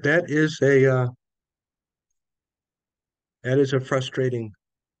 that is a frustrating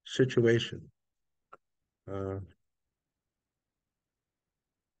situation. Uh,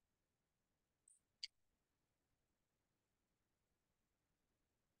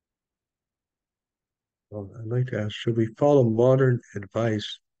 well, I'd like to ask, should we follow modern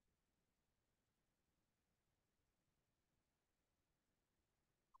advice?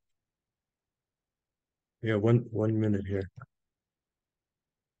 Yeah, one minute here.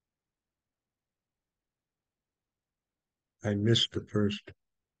 I missed the first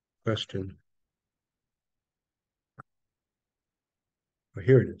question. Oh,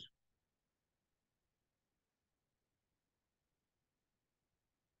 here it is.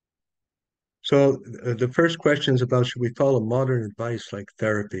 So the first question is about should we follow modern advice like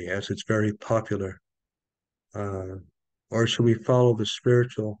therapy, as it's very popular, uh, or should we follow the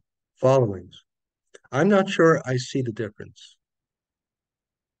spiritual followings? I'm not sure I see the difference.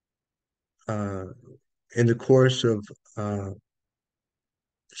 Uh, in the course of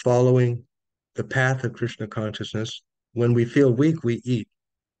following the path of Krishna consciousness, when we feel weak, we eat.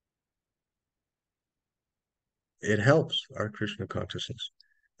 It helps our Krishna consciousness.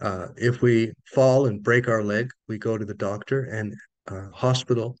 If we fall and break our leg, we go to the doctor and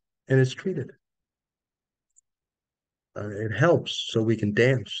hospital, and it's treated. It helps so we can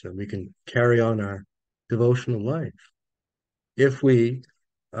dance and we can carry on our devotional life. If we,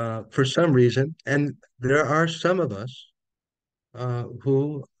 for some reason, and there are some of us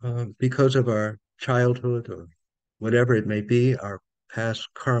who, because of our childhood or whatever it may be, our past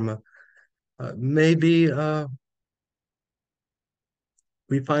karma, maybe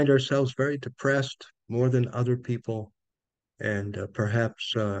we find ourselves very depressed more than other people, and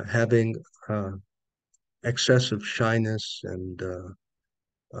perhaps having excessive shyness and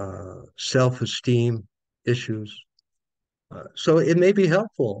self-esteem issues. So it may be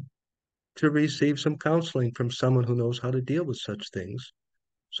helpful to receive some counseling from someone who knows how to deal with such things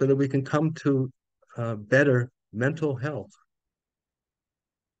so that we can come to better mental health.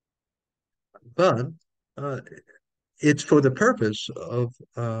 But uh, it's for the purpose of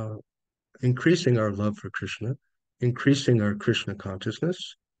increasing our love for Krishna, increasing our Krishna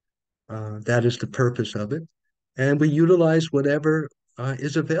consciousness. That is the purpose of it. And we utilize whatever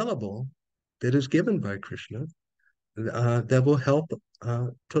is available that is given by Krishna that will help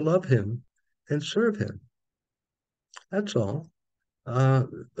to love him and serve him. That's all. Uh,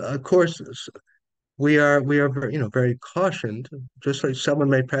 of course, we are very cautioned, just like someone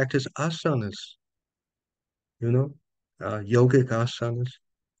may practice asanas, yogic asanas,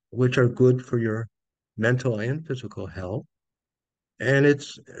 which are good for your mental and physical health. And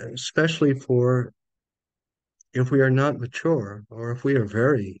it's especially for if we are not mature or if we are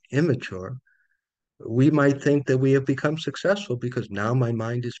very immature, we might think that we have become successful because now my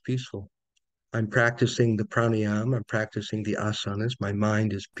mind is peaceful. I'm practicing the pranayama, I'm practicing the asanas. My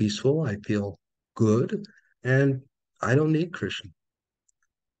mind is peaceful. I feel good, and I don't need Krishna.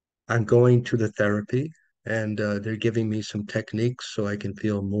 I'm going to the therapy, and they're giving me some techniques so I can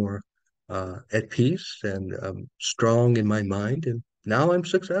feel more at peace and strong in my mind, and now I'm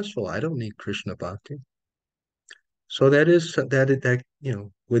successful. I don't need Krishna bhakti. So that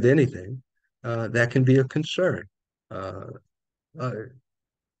with anything, that can be a concern. Uh, uh,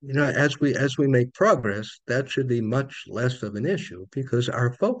 as we make progress, that should be much less of an issue because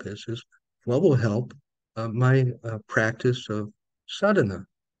our focus is what will help my practice of sadhana.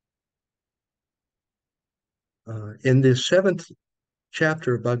 In the seventh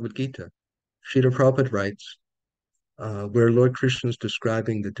chapter of Bhagavad Gita, Srila Prabhupada writes, where Lord Krishna is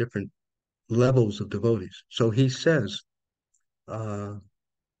describing the different levels of devotees. So he says, uh,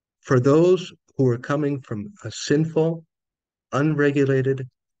 for those who are coming from a sinful, unregulated,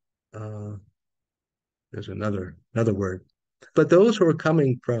 uh, there's another word, but those who are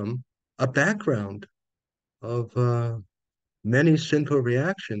coming from a background of many sinful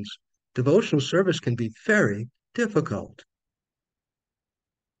reactions, devotional service can be very difficult.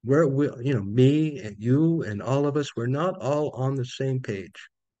 Me and you and all of us, we're not all on the same page.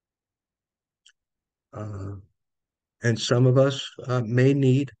 Uh, and some of us may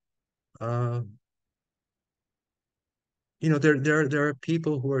need, uh, there are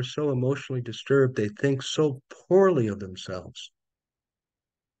people who are so emotionally disturbed, they think so poorly of themselves.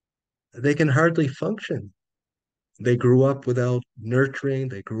 They can hardly function. They grew up without nurturing,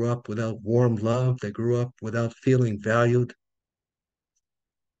 they grew up without warm love, they grew up without feeling valued,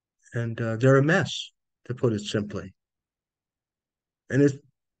 and they're a mess, to put it simply. And it's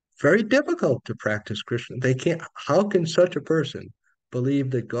very difficult to practice Krishna. They can't, how can such a person believe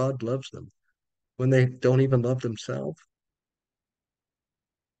that God loves them when they don't even love themselves?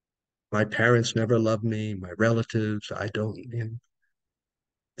 My parents never loved me, my relatives, I don't.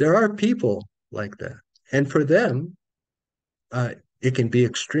 There are people like that. And for them, it can be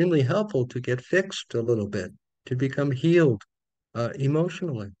extremely helpful to get fixed a little bit, to become healed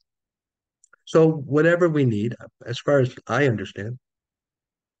emotionally. So, whatever we need, as far as I understand,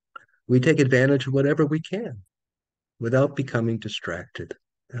 we take advantage of whatever we can without becoming distracted.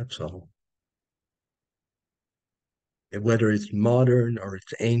 That's all. And whether it's modern or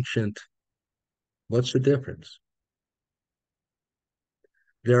it's ancient, what's the difference?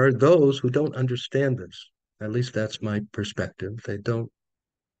 There are those who don't understand this. At least that's my perspective. They don't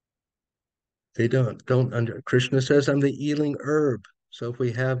under Krishna says I'm the healing herb. So if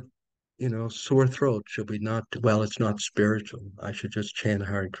we have, sore throat, should we not, well, it's not spiritual. I should just chant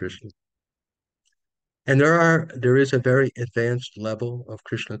Hare Krishna. And there is a very advanced level of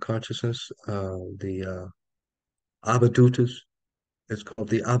Krishna consciousness, the Avadutas. It's called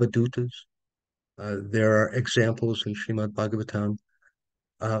the Avadutas. There are examples in Srimad Bhagavatam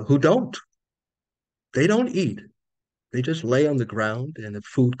who they don't eat. They just lay on the ground, and if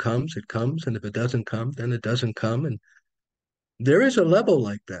food comes, it comes, and if it doesn't come, then it doesn't come. And there is a level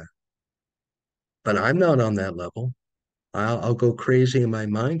like that, but I'm not on that level. I'll go crazy in my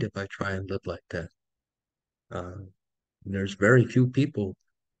mind if I try and live like that. Uh, there's very few people,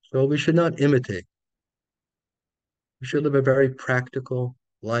 so we should not imitate. We should live a very practical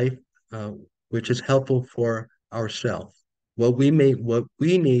life, uh, which is helpful for ourselves. What we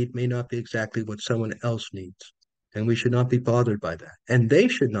need may not be exactly what someone else needs, and we should not be bothered by that, and they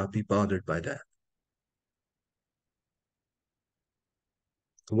should not be bothered by that.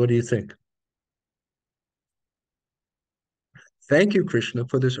 What do you think? Thank you, Krishna,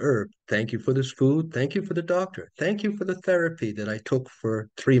 for this herb. Thank you for this food. Thank you for the doctor. Thank you for the therapy that I took for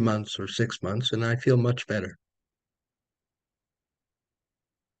 3 months or 6 months, and I feel much better.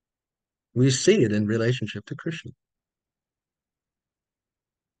 We see it in relationship to Krishna.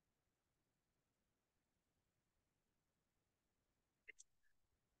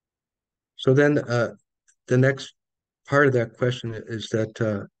 So then the next part of that question is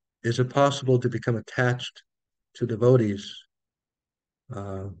that is it possible to become attached to devotees?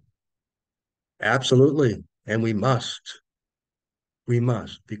 Uh, Absolutely. And we must. We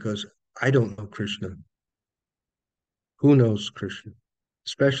must, because I don't know Krishna. Who knows Krishna?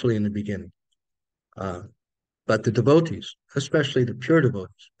 Especially in the beginning. Uh, but the devotees, especially the pure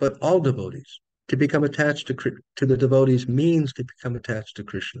devotees, but all devotees, to become attached to the devotees means to become attached to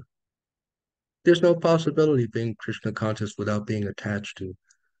Krishna. There's no possibility of being Krishna conscious without being attached to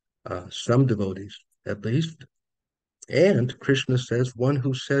some devotees, at least. And Krishna says, one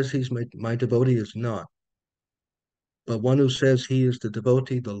who says he's my devotee is not. But one who says he is the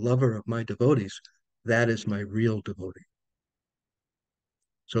devotee, the lover of my devotees, that is my real devotee.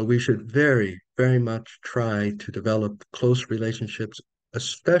 So we should very, very much try to develop close relationships,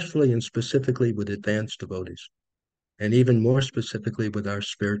 especially and specifically with advanced devotees, and even more specifically with our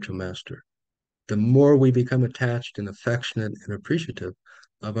spiritual master. the more we become attached and affectionate and appreciative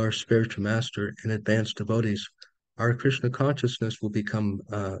of our spiritual master and advanced devotees, our Krishna consciousness will become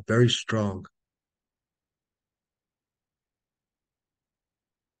very strong.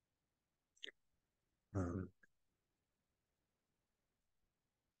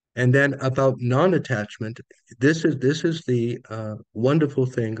 And then about non-attachment, this is the wonderful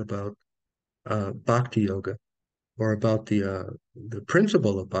thing about bhakti yoga, or about the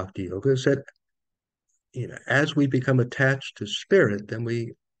principle of bhakti yoga, is that as we become attached to spirit, then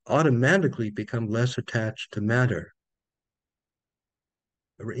we automatically become less attached to matter.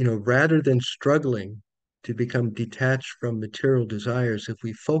 Rather than struggling to become detached from material desires, if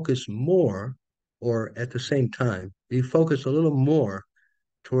we focus more, or at the same time, we focus a little more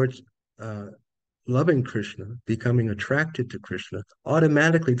towards loving Krishna, becoming attracted to Krishna,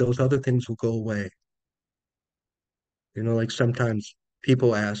 automatically those other things will go away. Like sometimes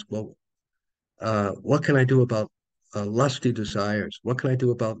people ask, well, what can I do about lusty desires? What can I do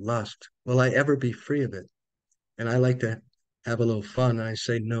about lust? Will I ever be free of it? And I like to have a little fun. And I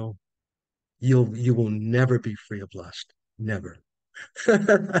say, no, you will never be free of lust. Never.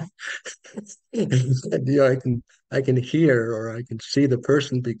 I can hear, or I can see the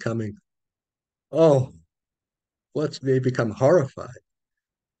person becoming, oh, they become horrified.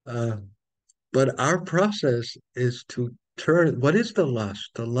 Uh, but our process is to turn. What is the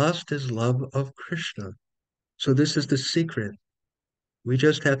lust? The lust is love of Krishna. So this is the secret. We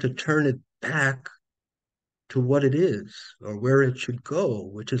just have to turn it back to what it is, or where it should go,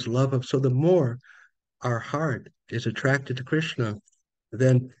 which is love of. So the more our heart is attracted to Krishna,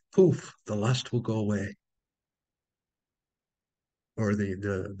 then poof, the lust will go away, or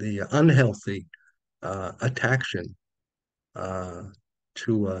the unhealthy attraction uh,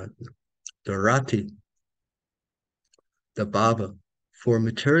 to the rati, the bhava, for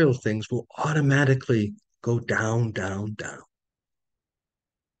material things will automatically go down, down, down.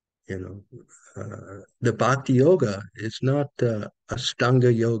 The bhakti yoga is not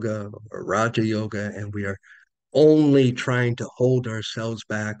Astanga yoga or Raja yoga, and we are only trying to hold ourselves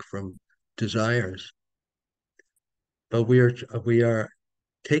back from desires. But we are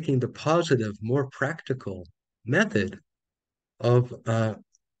taking the positive, more practical method of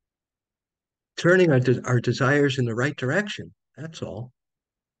turning our desires in the right direction. That's all.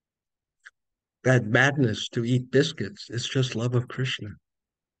 That madness to eat biscuits is just love of Krishna.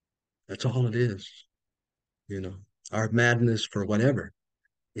 That's all it is. Our madness for whatever.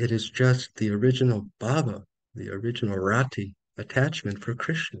 It is just the original bhava, the original rati attachment for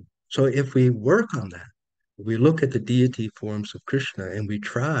Krishna. So if we work on that, we look at the deity forms of Krishna and we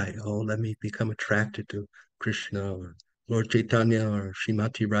try, let me become attracted to Krishna, or Lord Chaitanya, or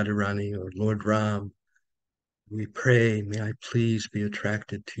Srimati Radharani, or Lord Ram. We pray, may I please be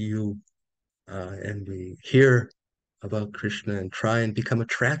attracted to you. And we hear about Krishna and try and become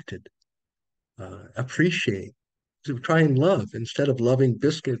attracted, appreciate. So we try and love. Instead of loving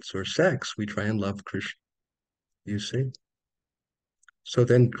biscuits or sex, we try and love Krishna, you see? So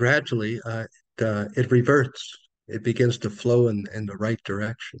then gradually it reverts. It begins to flow in the right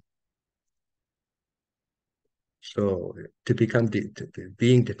direction. So to become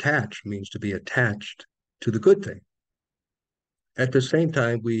being detached means to be attached to the good thing. At the same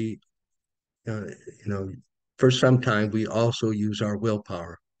time, uh, you know, for some time, we also use our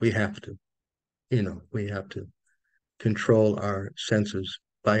willpower. We have to, we have to control our senses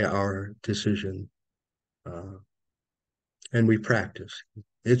by our decision. And we practice.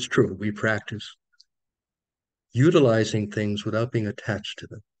 It's true, we practice utilizing things without being attached to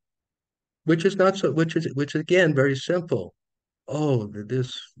them, which is again very simple. Oh,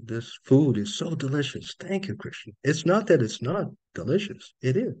 this food is so delicious. Thank you, Krishna. It's not that it's not delicious.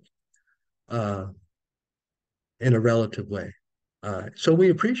 It is, uh, in a relative way. So we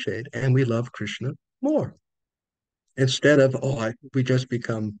appreciate and we love Krishna more, instead of, we just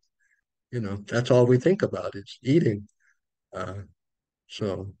become, that's all we think about is eating. Uh,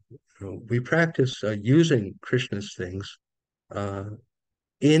 so we practice using Krishna's things uh,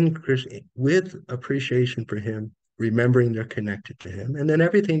 with appreciation for him, remembering they're connected to him, and then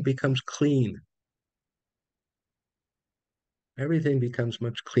everything becomes clean. Everything becomes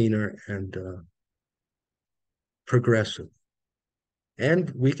much cleaner and progressive.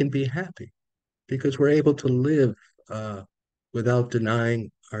 And we can be happy because we're able to live uh, without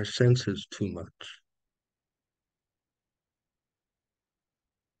denying our senses too much.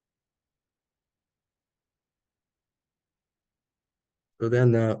 So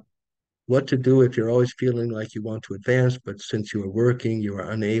then, what to do if you're always feeling like you want to advance, but since you are working, you are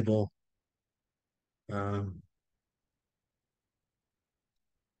unable. Um,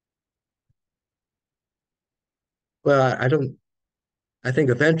 Well, I think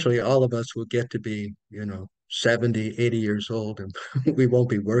eventually all of us will get to be, 70, 80 years old, and we won't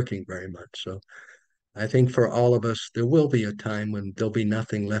be working very much. So I think for all of us, there will be a time when there'll be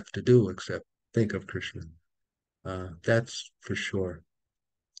nothing left to do except think of Krishna. That's for sure.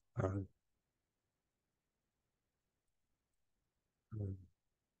 Uh,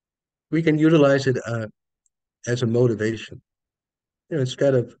 we can utilize it as a motivation.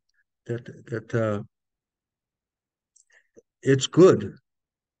 Instead of that, it's good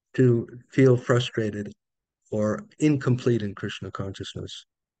to feel frustrated or incomplete in Krishna consciousness.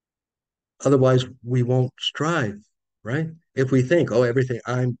 Otherwise, we won't strive, right? If we think, oh, everything,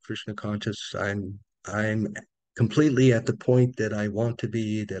 I'm Krishna conscious, I'm completely at the point that I want to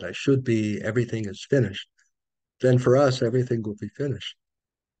be, that I should be, everything is finished, then for us, everything will be finished.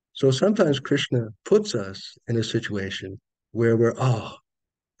 So sometimes Krishna puts us in a situation where oh,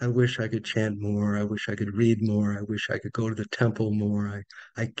 I wish I could chant more. I wish I could read more. I wish I could go to the temple more.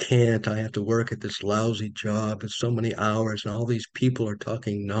 I can't. I have to work at this lousy job. It's so many hours, and all these people are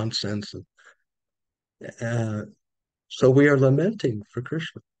talking nonsense. Uh, so we are lamenting for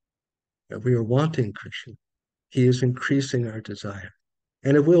Krishna. We are wanting Krishna. He is increasing our desire,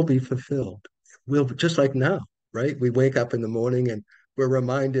 and it will be fulfilled. It will, just like now, right? We wake up in the morning and we're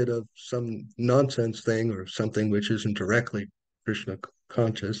reminded of some nonsense thing or something which isn't directly Krishna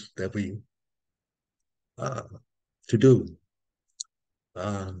conscious that we uh, to do.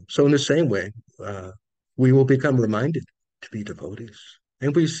 So in the same way, we will become reminded to be devotees.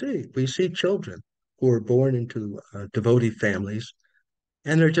 And we see children who are born into devotee families,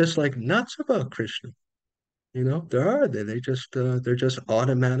 and they're just like nuts about Krishna. They're just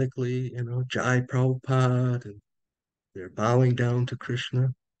automatically, Jai Prabhupada, and they're bowing down to Krishna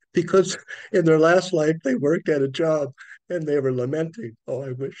because in their last life they worked at a job and they were lamenting, oh,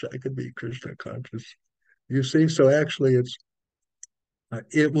 I wish I could be Krishna conscious. You see, so actually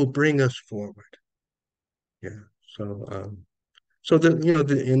it will bring us forward. Yeah. So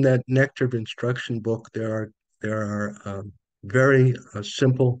in that Nectar of Instruction book, there are very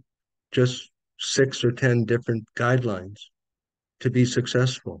simple, just 6 or 10 different guidelines to be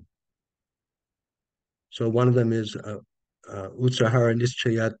successful. So one of them is Utsahara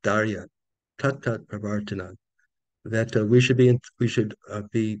Nischayat Darya Tat Tat Pravartana, that we should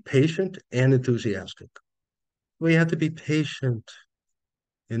be patient and enthusiastic. We have to be patient.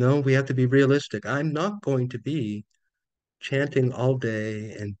 We have to be realistic. I'm not going to be chanting all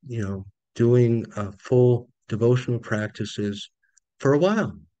day and doing full devotional practices for a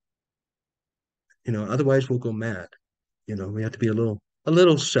while. Otherwise we'll go mad. We have to be a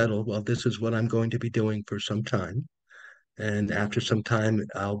little settled. Well, this is what I'm going to be doing for some time, and after some time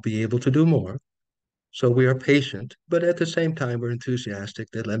I'll be able to do more. So we are patient, but at the same time we're enthusiastic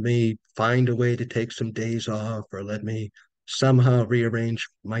that let me find a way to take some days off, or let me somehow rearrange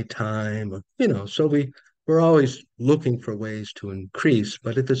my time. So we're always looking for ways to increase,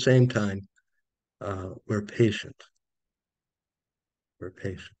 but at the same time, we're patient. We're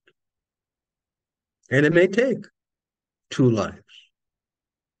patient. And it may take 2 lives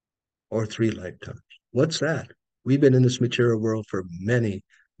or 3 lifetimes. What's that? We've been in this material world for many,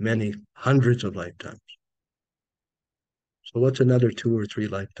 many hundreds of lifetimes. So what's another 2 or 3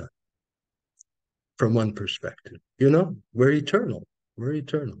 lifetimes from one perspective? We're eternal. We're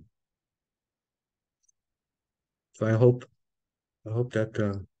eternal. So I hope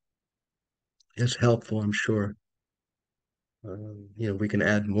that is helpful. I'm sure we can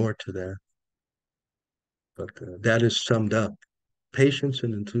add more to that, but that is summed up: patience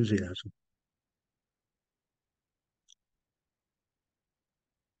and enthusiasm.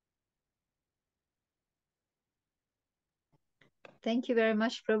 Thank you very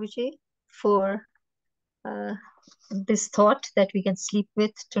much, Prabhuji, for uh, this thought that we can sleep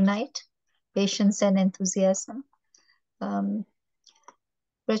with tonight, patience and enthusiasm.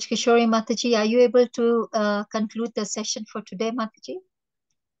 Raj Kishori Mataji, are you able to conclude the session for today, Mataji?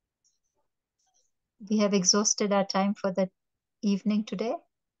 We have exhausted our time for the evening today.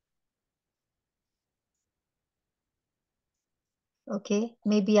 Okay,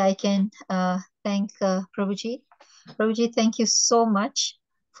 maybe I can thank Prabhuji. Prabhuji, thank you so much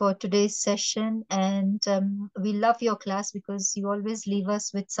for today's session. And we love your class because you always leave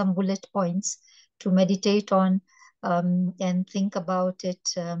us with some bullet points to meditate on and think about it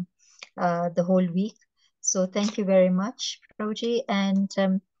the whole week. So thank you very much, Prabhuji. And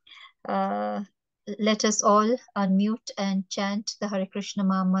uh, let us all unmute and chant the Hare Krishna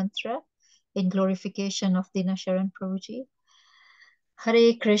Maha Mantra in glorification of Dina Sharan Prabhuji.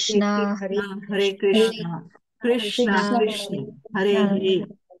 Hare Krishna, Hare Krishna, Krishna Krishna, Hare Hare,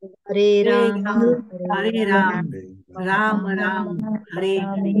 Hare Rama, Hare Ram, Ram Ram, Hare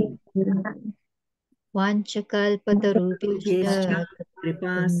Hare. Vanchakalpatarubhyascha Yesha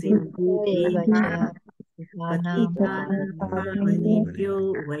Kripa Sindhubhyo Patitanam Patitanam Pavanebhyo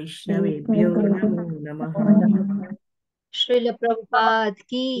Vaishnavebhyo Namo Namaha. Srila Prabhupada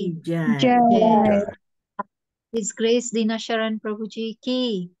ki Jai. Jai. His Grace Dina Sharan Prabhuji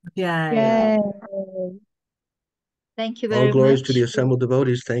ki Jai. Thank you All very glories much. to the assembled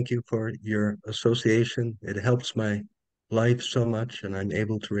devotees. Thank you for your association. It helps my life so much, and I'm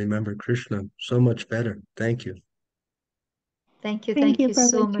able to remember Krishna so much better. Thank you. Thank you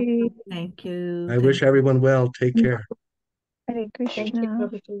so much. Thank you. I wish everyone well. Take care. Hare Thank you, Krishna.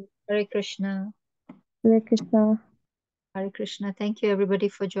 Prabhuji. Hare Krishna. Hare Krishna. Hare Krishna. Thank you, everybody,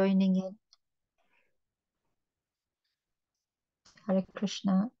 for joining in. Hare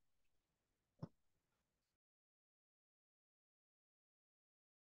Krishna.